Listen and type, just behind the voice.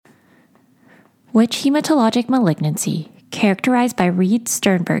Which hematologic malignancy, characterized by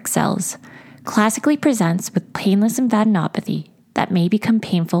Reed-Sternberg cells, classically presents with painless lymphadenopathy that may become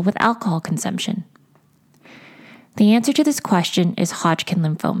painful with alcohol consumption? The answer to this question is Hodgkin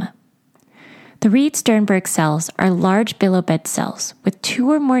lymphoma. The Reed-Sternberg cells are large bilobed cells with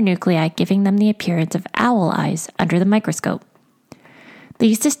two or more nuclei giving them the appearance of owl eyes under the microscope.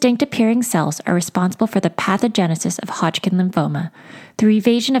 These distinct appearing cells are responsible for the pathogenesis of Hodgkin lymphoma through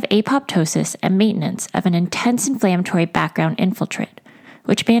evasion of apoptosis and maintenance of an intense inflammatory background infiltrate,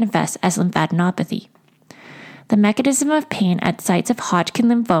 which manifests as lymphadenopathy. The mechanism of pain at sites of Hodgkin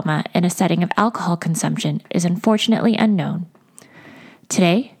lymphoma in a setting of alcohol consumption is unfortunately unknown.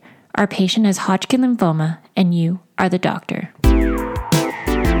 Today, our patient has Hodgkin lymphoma, and you are the doctor.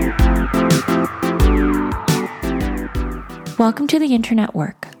 Welcome to The Internet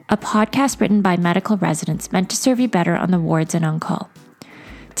Work, a podcast written by medical residents meant to serve you better on the wards and on call.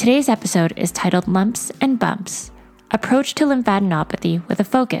 Today's episode is titled Lumps and Bumps, Approach to Lymphadenopathy with a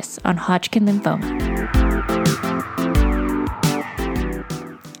Focus on Hodgkin lymphoma.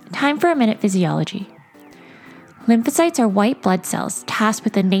 Time for a minute physiology. Lymphocytes are white blood cells tasked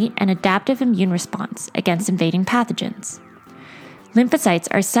with innate and adaptive immune response against invading pathogens. Lymphocytes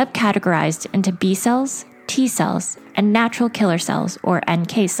are subcategorized into B cells, T cells, and natural killer cells, or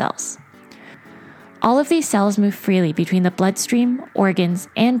NK cells. All of these cells move freely between the bloodstream, organs,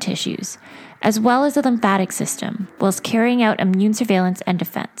 and tissues, as well as the lymphatic system, whilst carrying out immune surveillance and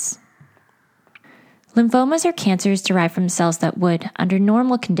defense. Lymphomas are cancers derived from cells that would, under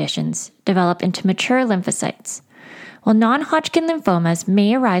normal conditions, develop into mature lymphocytes, while non-Hodgkin lymphomas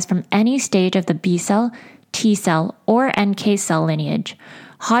may arise from any stage of the B cell, T cell, or NK cell lineage.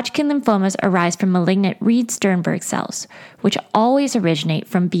 Hodgkin lymphomas arise from malignant Reed-Sternberg cells, which always originate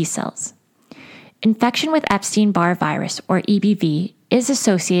from B cells. Infection with Epstein-Barr virus, or EBV, is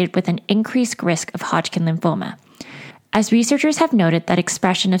associated with an increased risk of Hodgkin lymphoma, as researchers have noted that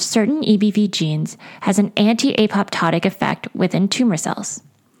expression of certain EBV genes has an anti-apoptotic effect within tumor cells.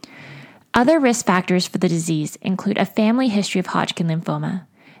 Other risk factors for the disease include a family history of Hodgkin lymphoma,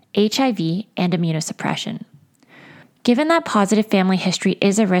 HIV, and immunosuppression. Given that positive family history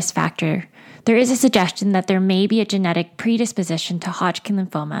is a risk factor, there is a suggestion that there may be a genetic predisposition to Hodgkin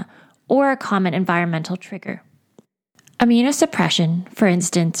lymphoma or a common environmental trigger. Immunosuppression, for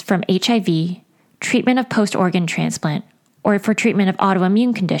instance, from HIV, treatment of post-organ transplant, or for treatment of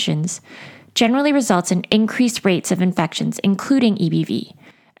autoimmune conditions, generally results in increased rates of infections, including EBV,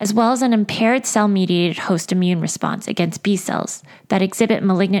 as well as an impaired cell-mediated host immune response against B cells that exhibit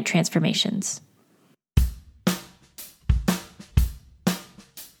malignant transformations.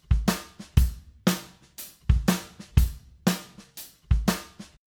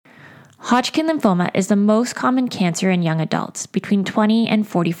 Hodgkin lymphoma is the most common cancer in young adults between 20 and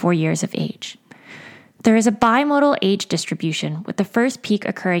 44 years of age. There is a bimodal age distribution, with the first peak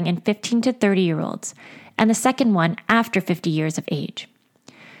occurring in 15 to 30-year-olds and the second one after 50 years of age.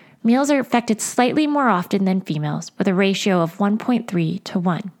 Males are affected slightly more often than females, with a ratio of 1.3 to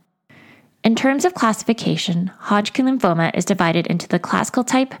 1. In terms of classification, Hodgkin lymphoma is divided into the classical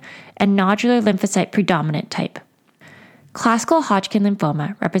type and nodular lymphocyte predominant type. Classical Hodgkin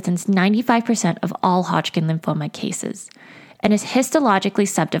lymphoma represents 95% of all Hodgkin lymphoma cases and is histologically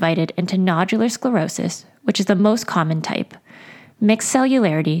subdivided into nodular sclerosis, which is the most common type, mixed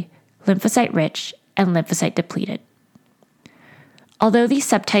cellularity, lymphocyte-rich, and lymphocyte-depleted. Although these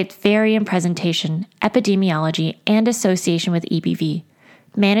subtypes vary in presentation, epidemiology, and association with EBV,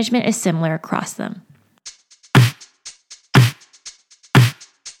 management is similar across them.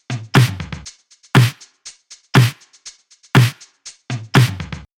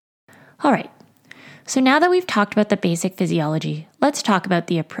 All right, so now that we've talked about the basic physiology, let's talk about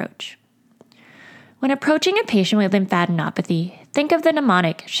the approach. When approaching a patient with lymphadenopathy, think of the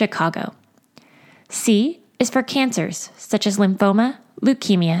mnemonic Chicago. C is for cancers such as lymphoma,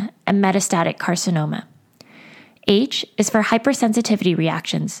 leukemia, and metastatic carcinoma. H is for hypersensitivity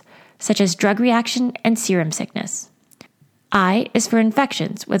reactions such as drug reaction and serum sickness. I is for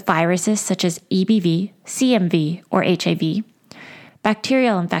infections with viruses such as EBV, CMV, or HIV.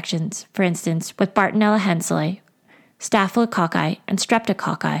 Bacterial infections, for instance, with Bartonella henselae, staphylococci, and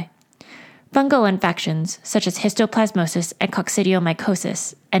streptococci. Fungal infections, such as histoplasmosis and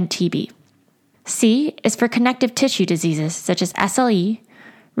coccidiomycosis, and TB. C is for connective tissue diseases, such as SLE,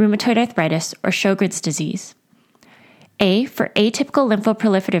 rheumatoid arthritis, or Sjogren's disease. A for atypical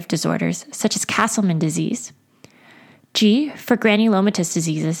lymphoproliferative disorders, such as Castleman disease. G for granulomatous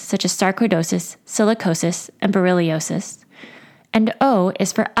diseases, such as sarcoidosis, silicosis, and berylliosis. And O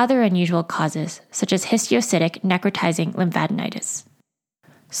is for other unusual causes, such as histiocytic necrotizing lymphadenitis.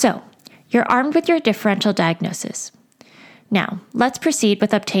 So, You're armed with your differential diagnosis. Now, let's proceed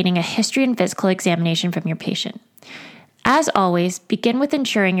with obtaining a history and physical examination from your patient. As always, begin with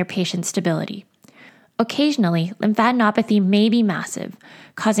ensuring your patient's stability. Occasionally, lymphadenopathy may be massive,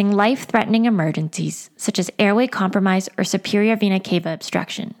 causing life-threatening emergencies such as airway compromise or superior vena cava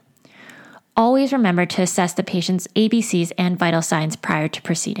obstruction. Always remember to assess the patient's ABCs and vital signs prior to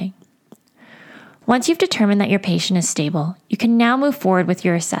proceeding. Once you've determined that your patient is stable, you can now move forward with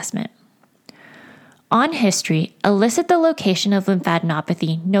your assessment. On history, elicit the location of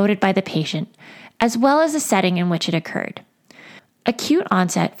lymphadenopathy noted by the patient, as well as the setting in which it occurred. Acute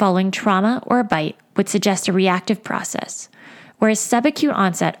onset following trauma or a bite would suggest a reactive process, whereas subacute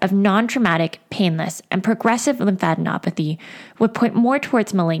onset of non-traumatic, painless, and progressive lymphadenopathy would point more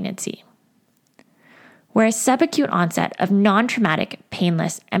towards malignancy. Whereas subacute onset of non-traumatic,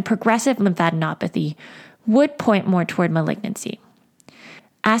 painless, and progressive lymphadenopathy would point more toward malignancy.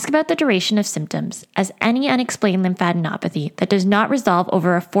 Ask about the duration of symptoms, as any unexplained lymphadenopathy that does not resolve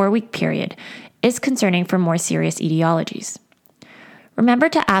over a 4-week period is concerning for more serious etiologies. Remember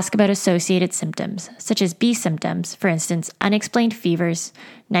to ask about associated symptoms, such as B symptoms, for instance, unexplained fevers,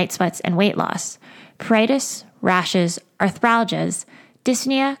 night sweats, and weight loss, pruritus, rashes, arthralgias,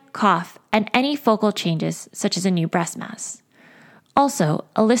 dyspnea, cough, and any focal changes, such as a new breast mass. Also,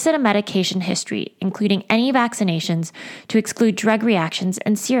 elicit a medication history, including any vaccinations, to exclude drug reactions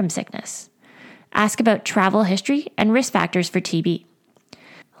and serum sickness. Ask about travel history and risk factors for TB.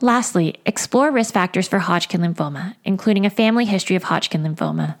 Lastly, explore risk factors for Hodgkin lymphoma, including a family history of Hodgkin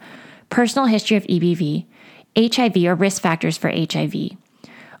lymphoma, personal history of EBV, HIV or risk factors for HIV,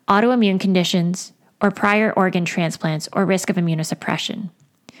 autoimmune conditions, or prior organ transplants or risk of immunosuppression.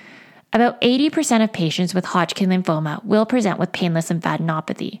 About 80% of patients with Hodgkin lymphoma will present with painless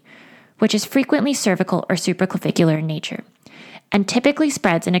lymphadenopathy, which is frequently cervical or supraclavicular in nature, and typically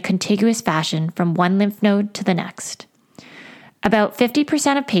spreads in a contiguous fashion from one lymph node to the next. About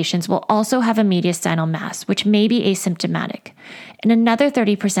 50% of patients will also have a mediastinal mass, which may be asymptomatic, and another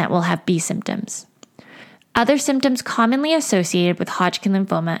 30% will have B symptoms. Other symptoms commonly associated with Hodgkin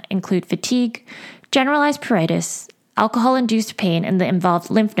lymphoma include fatigue, generalized pruritus, alcohol-induced pain in the involved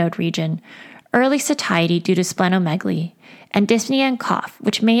lymph node region, early satiety due to splenomegaly, and dyspnea and cough,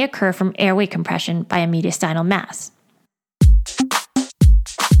 which may occur from airway compression by a mediastinal mass.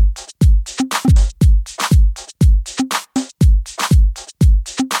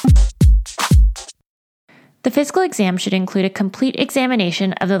 The physical exam should include a complete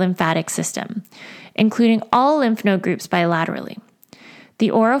examination of the lymphatic system, including all lymph node groups bilaterally, the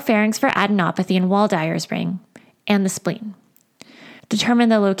oropharynx for adenopathy and Waldeier's ring, and the spleen. Determine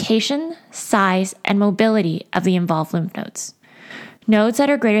the location, size, and mobility of the involved lymph nodes. Nodes that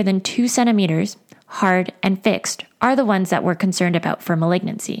are greater than 2 centimeters, hard, and fixed are the ones that we're concerned about for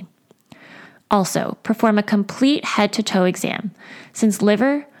malignancy. Also, perform a complete head-to-toe exam, since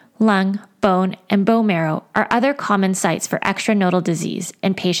liver, lung, bone, and bone marrow are other common sites for extranodal disease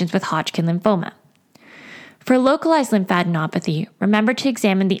in patients with Hodgkin lymphoma. For localized lymphadenopathy, remember to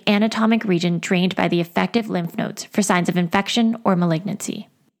examine the anatomic region drained by the effective lymph nodes for signs of infection or malignancy.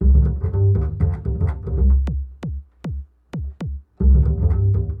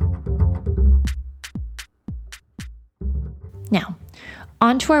 Now,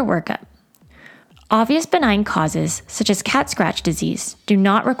 on to our workup. Obvious benign causes, such as cat scratch disease, do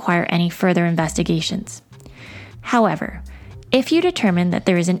not require any further investigations. However, if you determine that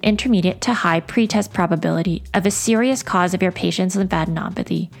there is an intermediate to high pretest probability of a serious cause of your patient's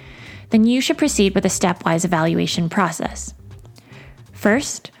lymphadenopathy, then you should proceed with a stepwise evaluation process.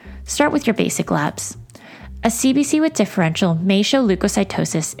 First, start with your basic labs. A CBC with differential may show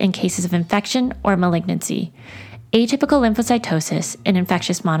leukocytosis in cases of infection or malignancy, atypical lymphocytosis in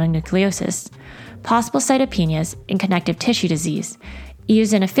infectious mononucleosis, possible cytopenias in connective tissue disease,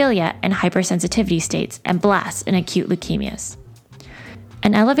 eosinophilia in hypersensitivity states, and blasts in acute leukemias.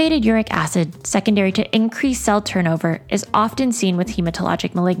 An elevated uric acid secondary to increased cell turnover is often seen with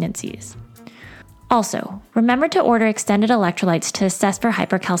hematologic malignancies. Also, remember to order extended electrolytes to assess for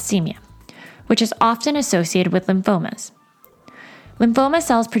hypercalcemia, which is often associated with lymphomas. Lymphoma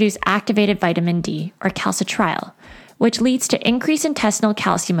cells produce activated vitamin D, or calcitriol, which leads to increased intestinal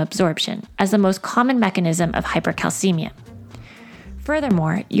calcium absorption as the most common mechanism of hypercalcemia.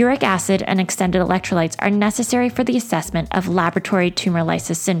 Furthermore, uric acid and extended electrolytes are necessary for the assessment of laboratory tumor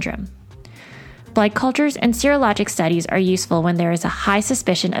lysis syndrome. Blood cultures and serologic studies are useful when there is a high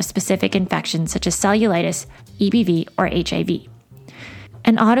suspicion of specific infections such as cellulitis, EBV, or HIV.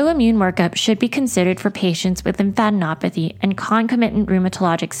 An autoimmune workup should be considered for patients with lymphadenopathy and concomitant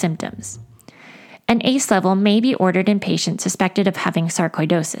rheumatologic symptoms. An ACE level may be ordered in patients suspected of having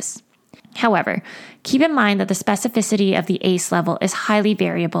sarcoidosis. However, keep in mind that the specificity of the ACE level is highly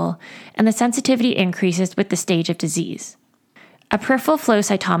variable, and the sensitivity increases with the stage of disease. A peripheral flow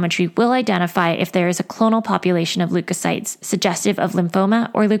cytometry will identify if there is a clonal population of leukocytes suggestive of lymphoma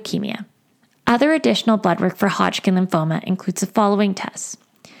or leukemia. Other additional blood work for Hodgkin lymphoma includes the following tests: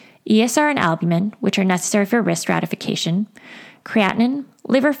 ESR and albumin, which are necessary for risk stratification, creatinine,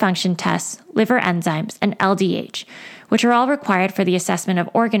 liver function tests, liver enzymes, and LDH, which are all required for the assessment of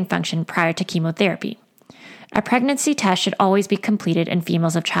organ function prior to chemotherapy. A pregnancy test should always be completed in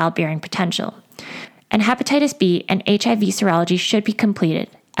females of childbearing potential. And hepatitis B and HIV serology should be completed,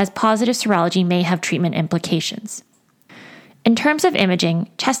 as positive serology may have treatment implications. In terms of imaging,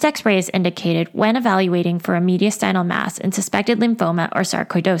 chest X-ray is indicated when evaluating for a mediastinal mass in suspected lymphoma or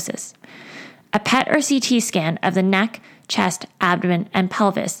sarcoidosis. A PET or CT scan of the neck, chest, abdomen, and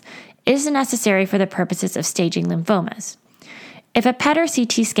pelvis is necessary for the purposes of staging lymphomas. If a PET or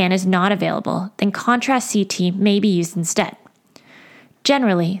CT scan is not available, then contrast CT may be used instead.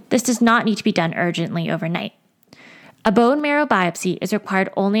 Generally, this does not need to be done urgently overnight. A bone marrow biopsy is required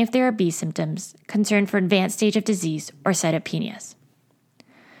only if there are B symptoms, concern for advanced stage of disease, or cytopenias.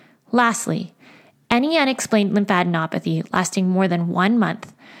 Lastly, any unexplained lymphadenopathy lasting more than 1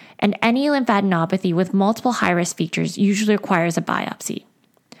 month and any lymphadenopathy with multiple high-risk features usually requires a biopsy.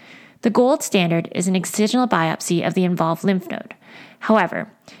 The gold standard is an excisional biopsy of the involved lymph node.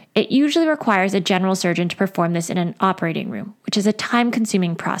 However, it usually requires a general surgeon to perform this in an operating room, which is a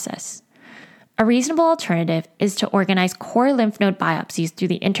time-consuming process. A reasonable alternative is to organize core lymph node biopsies through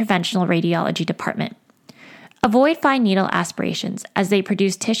the interventional radiology department. Avoid fine needle aspirations, as they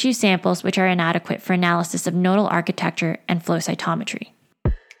produce tissue samples which are inadequate for analysis of nodal architecture and flow cytometry.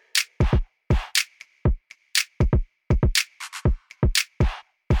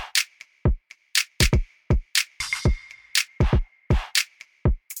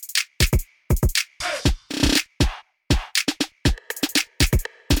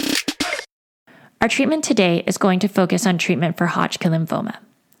 Our treatment today is going to focus on treatment for Hodgkin lymphoma.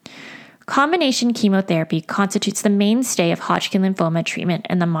 Combination chemotherapy constitutes the mainstay of Hodgkin lymphoma treatment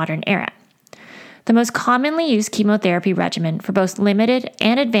in the modern era. The most commonly used chemotherapy regimen for both limited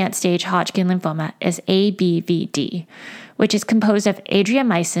and advanced stage Hodgkin lymphoma is ABVD, which is composed of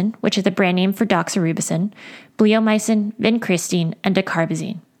adriamycin, which is the brand name for doxorubicin, bleomycin, vincristine, and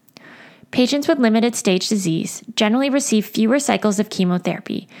dacarbazine. Patients with limited stage disease generally receive fewer cycles of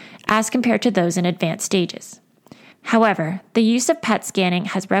chemotherapy as compared to those in advanced stages. However, the use of PET scanning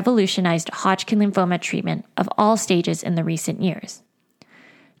has revolutionized Hodgkin lymphoma treatment of all stages in the recent years.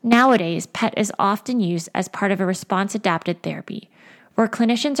 Nowadays, PET is often used as part of a response-adapted therapy, where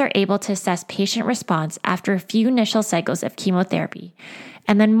clinicians are able to assess patient response after a few initial cycles of chemotherapy,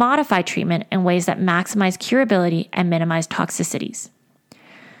 and then modify treatment in ways that maximize curability and minimize toxicities.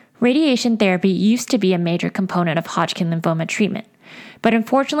 Radiation therapy used to be a major component of Hodgkin lymphoma treatment, but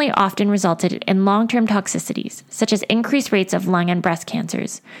unfortunately often resulted in long-term toxicities, such as increased rates of lung and breast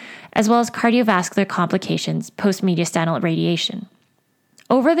cancers, as well as cardiovascular complications post-mediastinal radiation.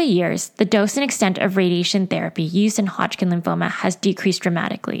 Over the years, the dose and extent of radiation therapy used in Hodgkin lymphoma has decreased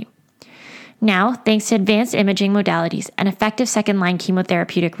dramatically. Now, thanks to advanced imaging modalities and effective second-line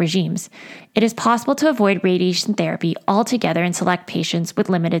chemotherapeutic regimes, it is possible to avoid radiation therapy altogether in select patients with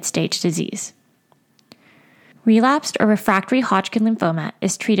limited stage disease. Relapsed or refractory Hodgkin lymphoma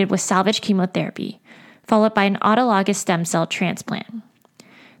is treated with salvage chemotherapy, followed by an autologous stem cell transplant.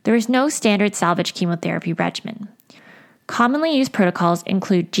 There is no standard salvage chemotherapy regimen. Commonly used protocols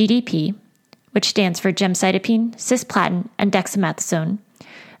include GDP, which stands for gemcitabine, cisplatin, and dexamethasone,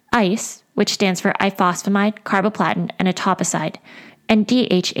 ICE, which stands for ifosfamide, carboplatin, and etoposide, and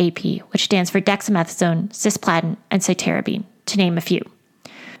DHAP, which stands for dexamethasone, cisplatin, and cytarabine, to name a few.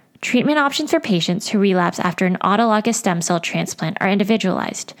 Treatment options for patients who relapse after an autologous stem cell transplant are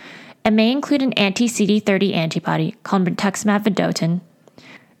individualized and may include an anti-CD30 antibody called brentuximab vedotin,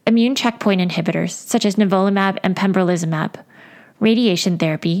 immune checkpoint inhibitors such as nivolumab and pembrolizumab, radiation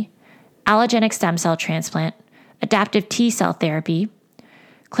therapy, allogeneic stem cell transplant, adaptive T-cell therapy,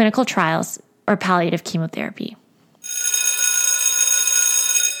 clinical trials, or palliative chemotherapy.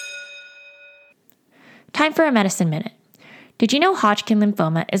 Time for a medicine minute. Did you know Hodgkin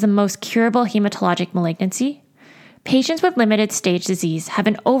lymphoma is the most curable hematologic malignancy? Patients with limited stage disease have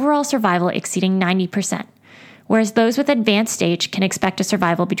an overall survival exceeding 90%, whereas those with advanced stage can expect a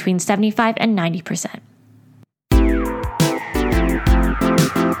survival between 75 and 90%.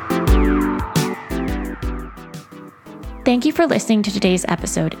 Thank you for listening to today's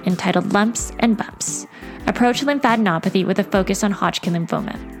episode entitled Lumps and Bumps, Approach Lymphadenopathy with a Focus on Hodgkin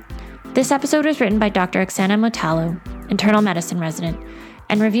Lymphoma. This episode was written by Dr. Oksana Motalo, internal medicine resident,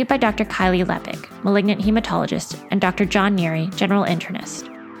 and reviewed by Dr. Kylie Lepik, malignant hematologist, and Dr. John Neary, general internist.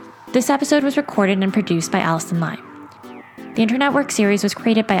 This episode was recorded and produced by Allison Lai. The Internetwork series was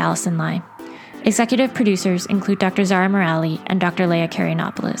created by Allison Lai. Executive producers include Dr. Zara Morali and Dr. Leah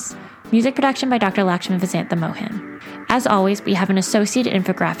Karianopoulos. Music production by Dr. Lakshman Vasantha Mohan. As always, we have an associated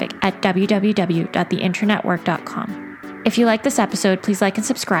infographic at www.theinternetwork.com. If you like this episode, please like and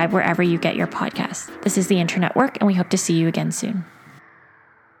subscribe wherever you get your podcasts. This is The Internetwork, and we hope to see you again soon.